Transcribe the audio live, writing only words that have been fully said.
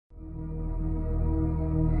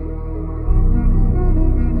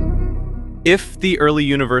If the early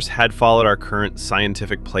universe had followed our current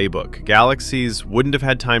scientific playbook, galaxies wouldn't have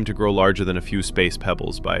had time to grow larger than a few space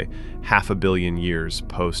pebbles by 500 million years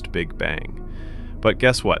post-Big Bang. But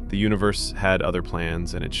guess what? The universe had other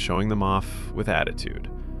plans, and it's showing them off with attitude.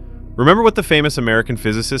 Remember what the famous American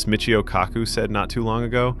physicist Michio Kaku said not too long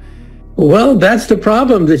ago? Well, that's the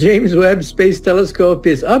problem. The James Webb Space Telescope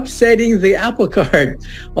is upsetting the apple cart.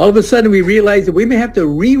 All of a sudden, we realize that we may have to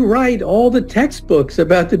rewrite all the textbooks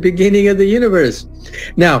about the beginning of the universe.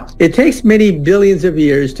 Now, it takes many billions of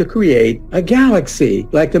years to create a galaxy,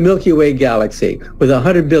 like the Milky Way galaxy, with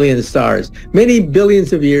 100 billion stars, many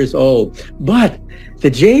billions of years old. But the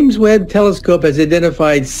James Webb Telescope has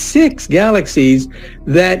identified 6 galaxies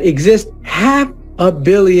that exist half a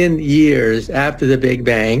billion years after the Big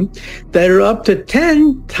Bang that are up to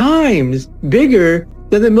 10 times bigger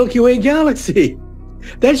than the Milky Way galaxy.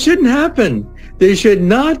 That shouldn't happen. There should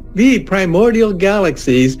not be primordial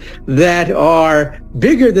galaxies that are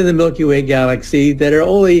bigger than the Milky Way galaxy that are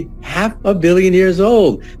only half a billion years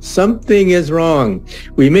old. Something is wrong.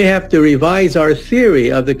 We may have to revise our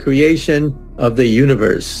theory of the creation of the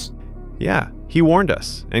universe. Yeah, he warned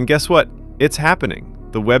us. And guess what? It's happening.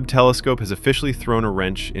 The Webb telescope has officially thrown a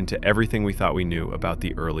wrench into everything we thought we knew about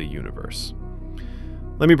the early universe.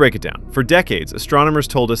 Let me break it down. For decades, astronomers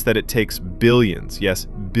told us that it takes billions, yes,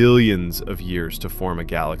 billions of years to form a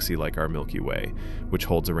galaxy like our Milky Way, which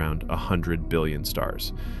holds around 100 billion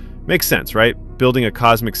stars. Makes sense, right? Building a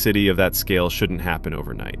cosmic city of that scale shouldn't happen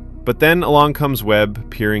overnight. But then along comes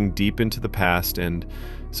Webb, peering deep into the past, and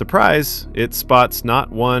surprise, it spots not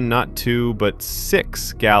 1, not 2, but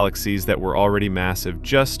 6 galaxies that were already massive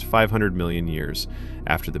just 500 million years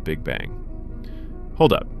after the Big Bang.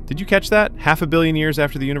 Hold up, did you catch that? 500 million years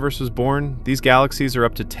after the universe was born, these galaxies are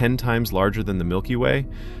up to 10 times larger than the Milky Way?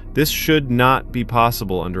 This should not be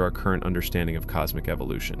possible under our current understanding of cosmic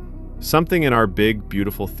evolution. Something in our big,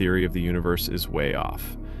 beautiful theory of the universe is way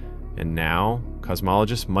off. And now,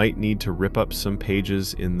 cosmologists might need to rip up some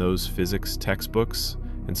pages in those physics textbooks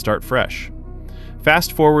and start fresh.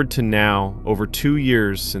 Fast forward to now, over 2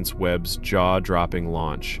 years since Webb's jaw-dropping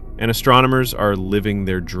launch, and astronomers are living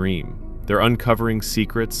their dream. They're uncovering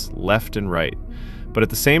secrets left and right. But at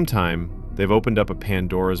the same time, they've opened up a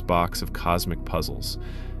Pandora's box of cosmic puzzles.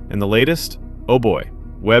 And the latest? Oh boy,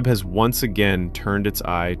 Webb has once again turned its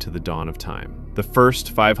eye to the dawn of time, the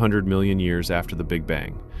first 500 million years after the Big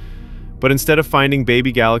Bang. But instead of finding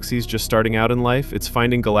baby galaxies just starting out in life, it's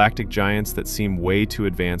finding galactic giants that seem way too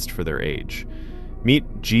advanced for their age.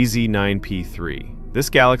 Meet GZ9P3.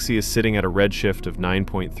 This galaxy is sitting at a redshift of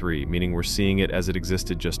 9.3, meaning we're seeing it as it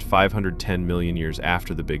existed just 510 million years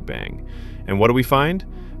after the Big Bang. And what do we find?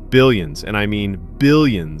 Billions, and I mean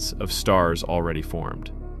billions, of stars already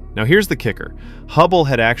formed. Now here's the kicker. Hubble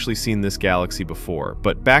had actually seen this galaxy before,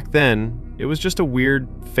 but back then, it was just a weird,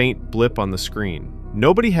 faint blip on the screen.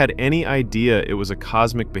 Nobody had any idea it was a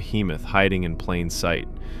cosmic behemoth hiding in plain sight,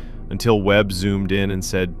 until Webb zoomed in and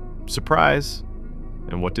said, "Surprise!"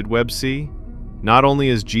 And what did Webb see? Not only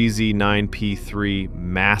is GZ9P3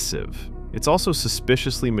 massive, it's also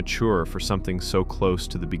suspiciously mature for something so close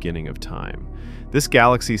to the beginning of time. This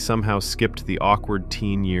galaxy somehow skipped the awkward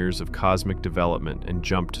teen years of cosmic development and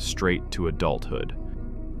jumped straight to adulthood.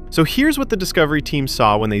 So here's what the Discovery team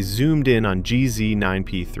saw when they zoomed in on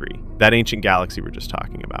GZ9P3, that ancient galaxy we're just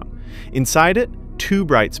talking about. Inside it, 2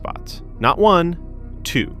 bright spots. Not 1,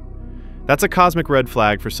 2. That's a cosmic red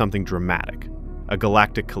flag for something dramatic. A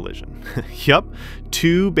galactic collision. Yup,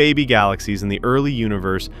 2 baby galaxies in the early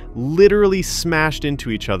universe literally smashed into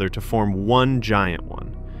each other to form one giant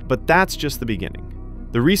one. But that's just the beginning.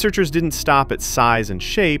 The researchers didn't stop at size and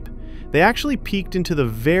shape. They actually peeked into the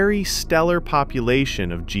very stellar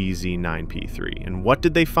population of GZ9P3. And what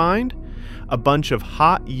did they find? A bunch of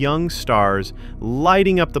hot young stars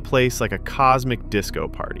lighting up the place like a cosmic disco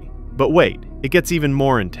party. But wait, it gets even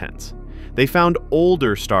more intense. They found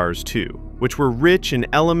older stars too, which were rich in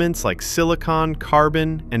elements like silicon,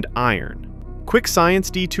 carbon, and iron. Quick science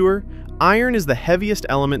detour: iron is the heaviest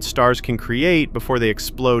element stars can create before they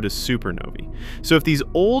explode as supernovae. So if these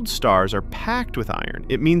old stars are packed with iron,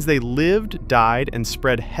 it means they lived, died, and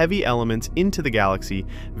spread heavy elements into the galaxy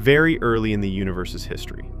very early in the universe's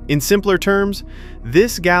history. In simpler terms,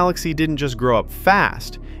 this galaxy didn't just grow up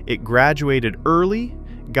fast, it graduated early,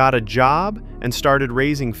 got a job, and started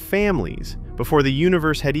raising families before the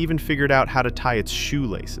universe had even figured out how to tie its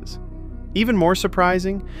shoelaces. Even more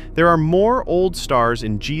surprising, there are more old stars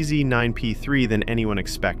in GZ9P3 than anyone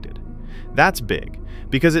expected. That's big,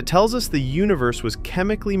 because it tells us the universe was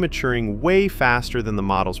chemically maturing way faster than the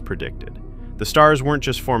models predicted. The stars weren't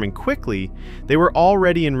just forming quickly, they were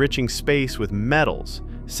already enriching space with metals,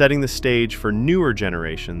 setting the stage for newer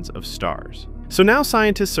generations of stars. So now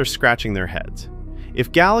scientists are scratching their heads.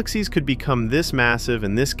 If galaxies could become this massive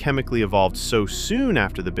and this chemically evolved so soon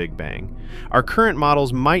after the Big Bang, our current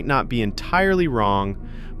models might not be entirely wrong,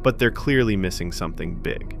 but they're clearly missing something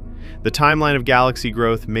big. The timeline of galaxy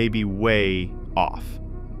growth may be way off.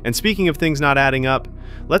 And speaking of things not adding up,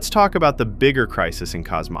 let's talk about the bigger crisis in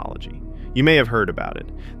cosmology. You may have heard about it.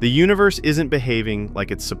 The universe isn't behaving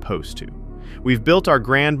like it's supposed to. We've built our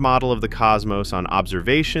grand model of the cosmos on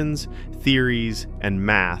observations, theories, and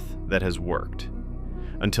math that has worked.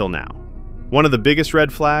 Until now. One of the biggest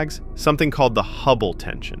red flags? Something called the Hubble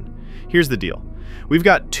tension. Here's the deal. We've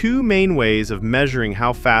got two main ways of measuring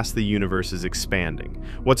how fast the universe is expanding,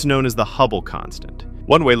 what's known as the Hubble constant.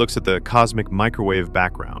 One way looks at the cosmic microwave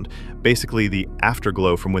background, basically the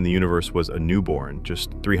afterglow from when the universe was a newborn,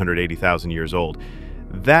 just 380,000 years old.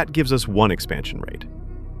 That gives us one expansion rate.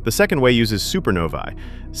 The second way uses supernovae,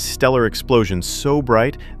 stellar explosions so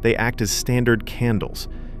bright they act as standard candles.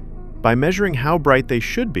 By measuring how bright they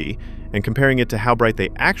should be and comparing it to how bright they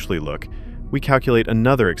actually look, we calculate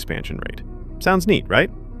another expansion rate. Sounds neat, right?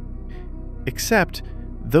 Except,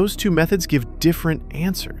 those two methods give different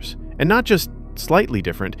answers. And not just slightly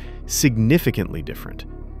different, significantly different.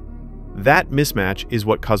 That mismatch is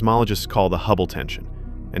what cosmologists call the Hubble tension.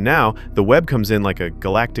 And now, the Webb comes in like a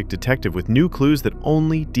galactic detective with new clues that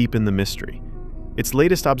only deepen the mystery. Its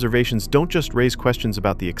latest observations don't just raise questions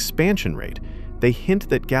about the expansion rate, they hint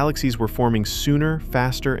that galaxies were forming sooner,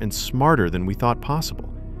 faster, and smarter than we thought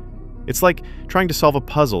possible. It's like trying to solve a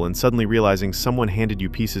puzzle and suddenly realizing someone handed you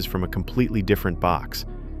pieces from a completely different box.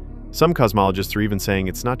 Some cosmologists are even saying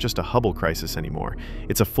it's not just a Hubble crisis anymore,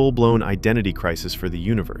 it's a full-blown identity crisis for the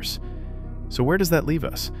universe. So where does that leave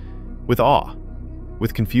us? With awe,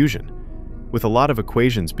 with confusion, with a lot of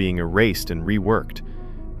equations being erased and reworked,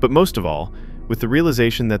 but most of all, with the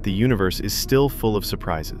realization that the universe is still full of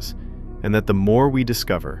surprises, and that the more we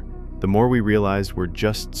discover, the more we realize we're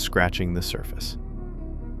just scratching the surface.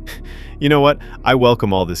 You know what? I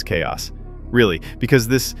welcome all this chaos. Really, because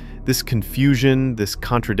this confusion, this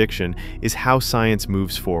contradiction, is how science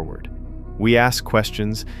moves forward. We ask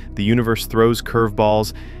questions, the universe throws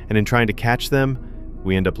curveballs, and in trying to catch them,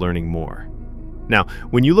 we end up learning more. Now,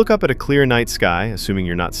 when you look up at a clear night sky, assuming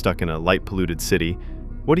you're not stuck in a light-polluted city,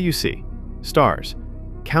 what do you see? Stars.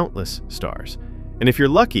 Countless stars. And if you're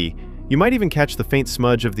lucky, you might even catch the faint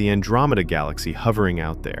smudge of the Andromeda galaxy hovering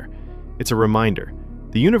out there. It's a reminder.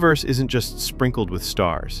 The universe isn't just sprinkled with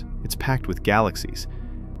stars, it's packed with galaxies.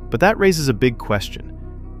 But that raises a big question.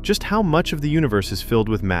 Just how much of the universe is filled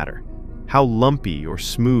with matter? How lumpy or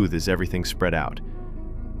smooth is everything spread out?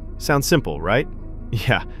 Sounds simple, right?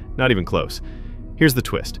 Yeah, not even close. Here's the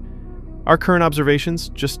twist. Our current observations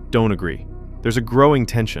just don't agree. There's a growing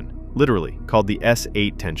tension, literally, called the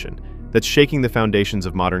S8 tension, that's shaking the foundations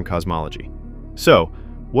of modern cosmology. So,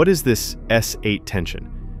 what is this S8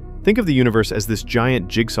 tension? Think of the universe as this giant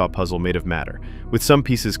jigsaw puzzle made of matter, with some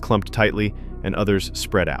pieces clumped tightly and others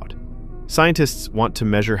spread out. Scientists want to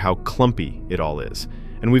measure how clumpy it all is,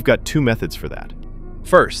 and we've got two methods for that.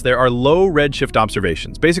 First, there are low redshift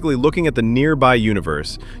observations, basically looking at the nearby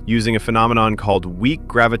universe using a phenomenon called weak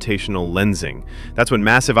gravitational lensing. That's when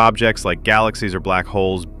massive objects like galaxies or black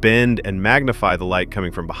holes bend and magnify the light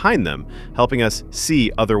coming from behind them, helping us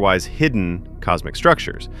see otherwise hidden cosmic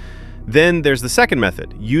structures. Then there's the second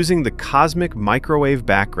method, using the cosmic microwave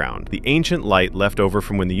background, the ancient light left over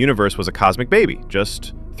from when the universe was a cosmic baby,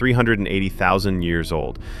 just 380,000 years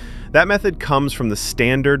old. That method comes from the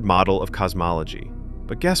standard model of cosmology.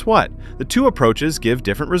 But guess what? The two approaches give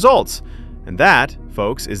different results. And that,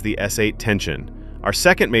 folks, is the S8 tension, our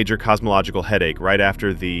second major cosmological headache right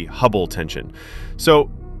after the Hubble tension. So,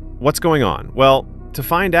 what's going on? Well, to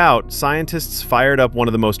find out, scientists fired up one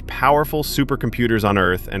of the most powerful supercomputers on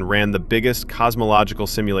Earth and ran the biggest cosmological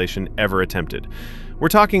simulation ever attempted. We're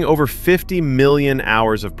talking over 50 million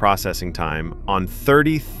hours of processing time on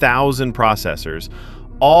 30,000 processors,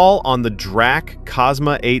 all on the DRAC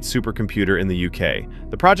Cosma 8 supercomputer in the UK.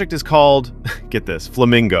 The project is called, get this,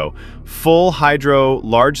 Flamingo, Full Hydro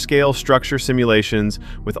Large-Scale Structure Simulations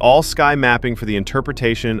with all-sky mapping for the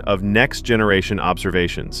interpretation of next-generation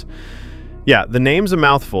observations. Yeah, the name's a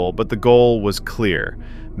mouthful, but the goal was clear.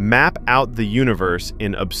 Map out the universe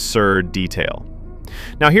in absurd detail.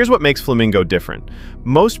 Now here's what makes Flamingo different.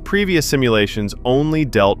 Most previous simulations only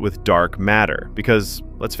dealt with dark matter, because,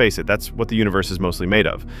 let's face it, that's what the universe is mostly made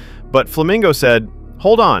of. But Flamingo said,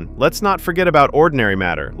 hold on, let's not forget about ordinary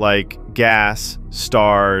matter, like gas,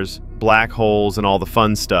 stars, black holes, and all the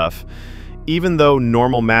fun stuff. Even though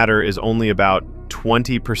normal matter is only about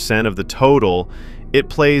 20% of the total, it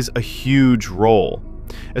plays a huge role.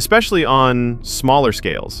 especially on smaller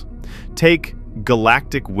scales. Take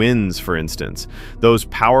galactic winds, for instance. Those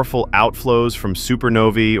powerful outflows from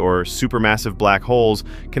supernovae or supermassive black holes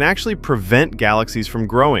can actually prevent galaxies from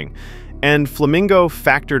growing. And Flamingo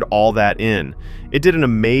factored all that in. It did an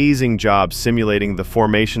amazing job simulating the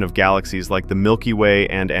formation of galaxies like the Milky Way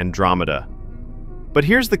and Andromeda. But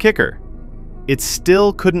here's the kicker. It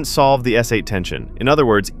still couldn't solve the S8 tension. In other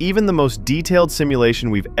words, even the most detailed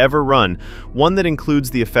simulation we've ever run, one that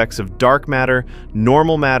includes the effects of dark matter,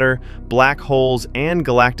 normal matter, black holes, and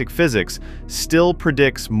galactic physics, still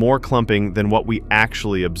predicts more clumping than what we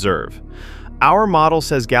actually observe. Our model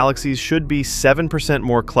says galaxies should be 7%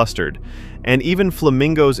 more clustered, and even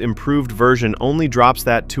Flamingo's improved version only drops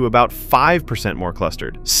that to about 5% more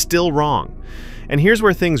clustered. Still wrong. And here's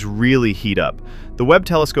where things really heat up. The Webb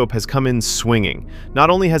telescope has come in swinging. Not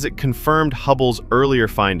only has it confirmed Hubble's earlier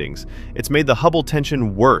findings, it's made the Hubble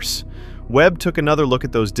tension worse. Webb took another look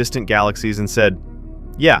at those distant galaxies and said,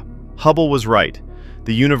 yeah, Hubble was right.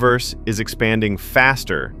 The universe is expanding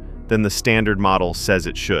faster than the standard model says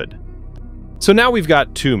it should. So now we've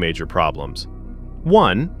got two major problems.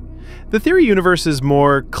 One, the theory universe is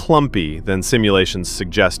more clumpy than simulations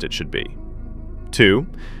suggest it should be. Two,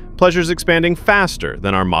 pleasure's expanding faster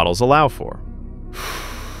than our models allow for.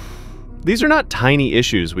 These are not tiny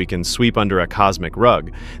issues we can sweep under a cosmic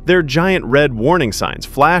rug. They're giant red warning signs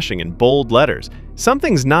flashing in bold letters.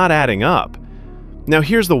 Something's not adding up. Now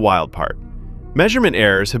here's the wild part. Measurement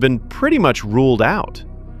errors have been pretty much ruled out.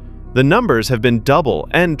 The numbers have been double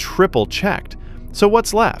and triple checked. So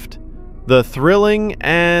what's left? The thrilling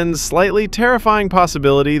and slightly terrifying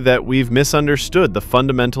possibility that we've misunderstood the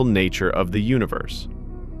fundamental nature of the universe.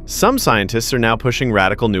 Some scientists are now pushing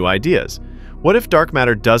radical new ideas. What if dark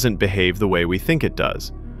matter doesn't behave the way we think it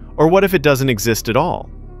does? Or what if it doesn't exist at all?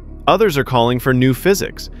 Others are calling for new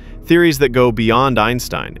physics, theories that go beyond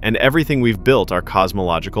Einstein and everything we've built our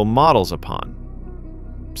cosmological models upon.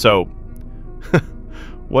 So,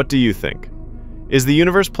 what do you think? Is the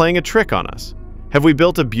universe playing a trick on us? Have we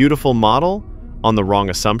built a beautiful model on the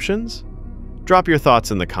wrong assumptions? Drop your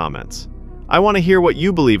thoughts in the comments. I want to hear what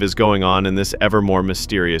you believe is going on in this ever more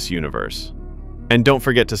mysterious universe. And don't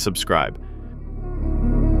forget to subscribe.